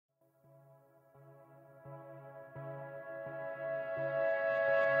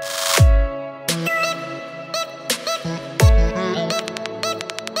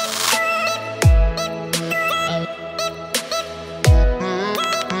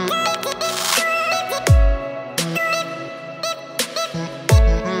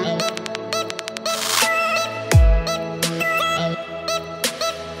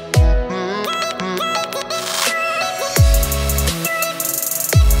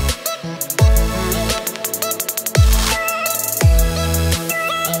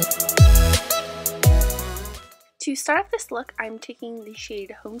start off this look, I'm taking the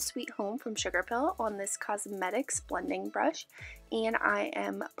shade Home Sweet Home from SUGARPILL on this QOSMEDIX Blending brush, and I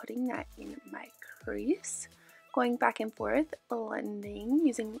am putting that in my crease, going back and forth, blending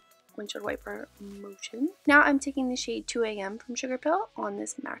using windshield wiper motion. Now I'm taking the shade 2 AM from SUGARPILL on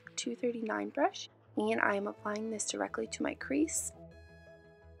this MAC 239 brush, and I am applying this directly to my crease.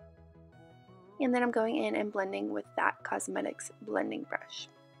 And then I'm going in and blending with that QOSMEDIX Blending brush.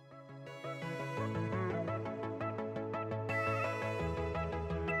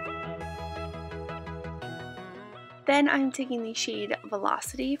 Then I'm taking the shade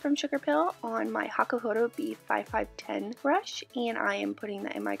Velocity from SUGARPILL on my HAKUHODO B5510 brush, and I am putting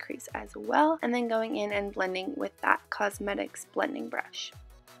that in my crease as well, and then going in and blending with that QOSMEDIX Blending brush.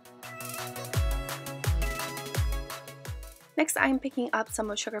 Next, I'm picking up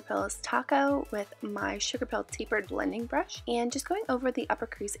some of SUGARPILL's Tako with my SUGARPILL Tapered Blending brush and just going over the upper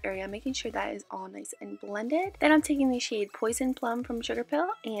crease area, making sure that is all nice and blended. Then I'm taking the shade Poison Plum from SUGARPILL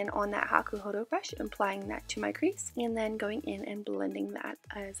and on that HAKUHODO brush, applying that to my crease and then going in and blending that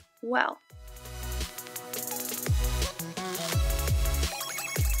as well.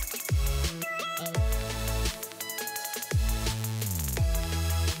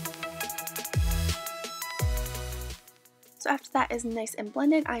 So after that is nice and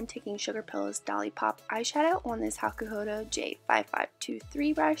blended, I'm taking SUGARPILL's Dollipop eyeshadow on this HAKUHODO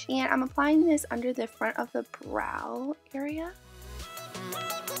J5523 brush, and I'm applying this under the front of the brow area.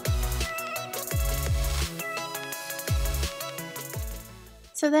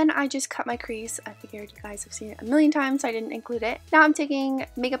 So then I just cut my crease. I figured you guys have seen it a million times, so I didn't include it. Now I'm taking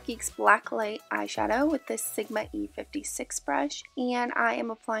Makeup Geek's Blacklight eyeshadow with this Sigma E56 brush, and I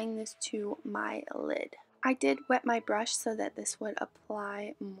am applying this to my lid. I did wet my brush so that this would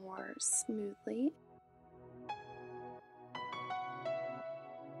apply more smoothly.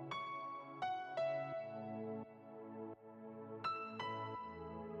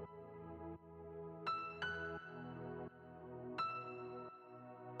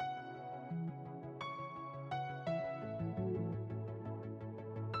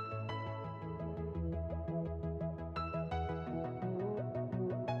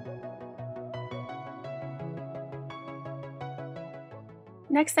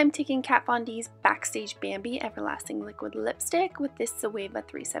 Next, I'm taking Kat Von D's Backstage Bambi Everlasting Liquid Lipstick with this ZOEVA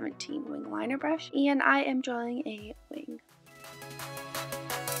 317 wing liner brush, and I am drawing a wing.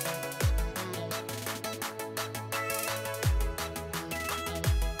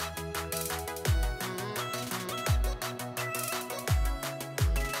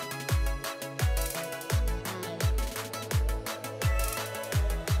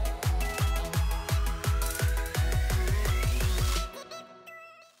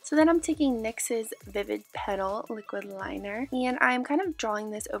 So then I'm taking NYX's Vivid Petal Liquid Liner, and I'm kind of drawing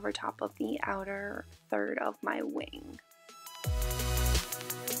this over top of the outer third of my wing.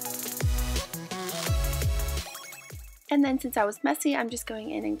 And then since I was messy, I'm just going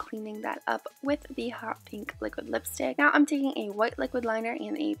in and cleaning that up with the hot pink liquid lipstick. Now I'm taking a white liquid liner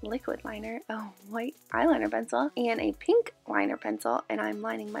and a white eyeliner pencil and a pink liner pencil, and I'm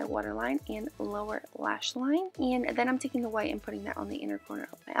lining my waterline and lower lash line. And then I'm taking the white and putting that on the inner corner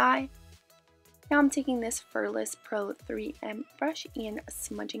of my eye. Now I'm taking this FURLESS Pro3M brush and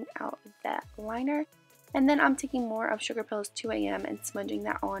smudging out that liner. And then I'm taking more of SUGARPILL's 2 AM and smudging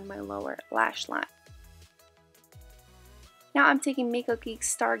that on my lower lash line. Now I'm taking Makeup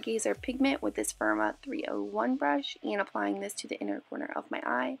Geek's Stargazer pigment with this FIRMA 301 brush and applying this to the inner corner of my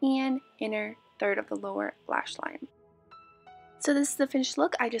eye and inner third of the lower lash line. So this is the finished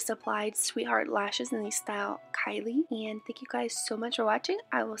look. I just applied Sweetheart lashes in the style Kylie, and thank you guys so much for watching.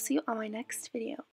 I will see you on my next video.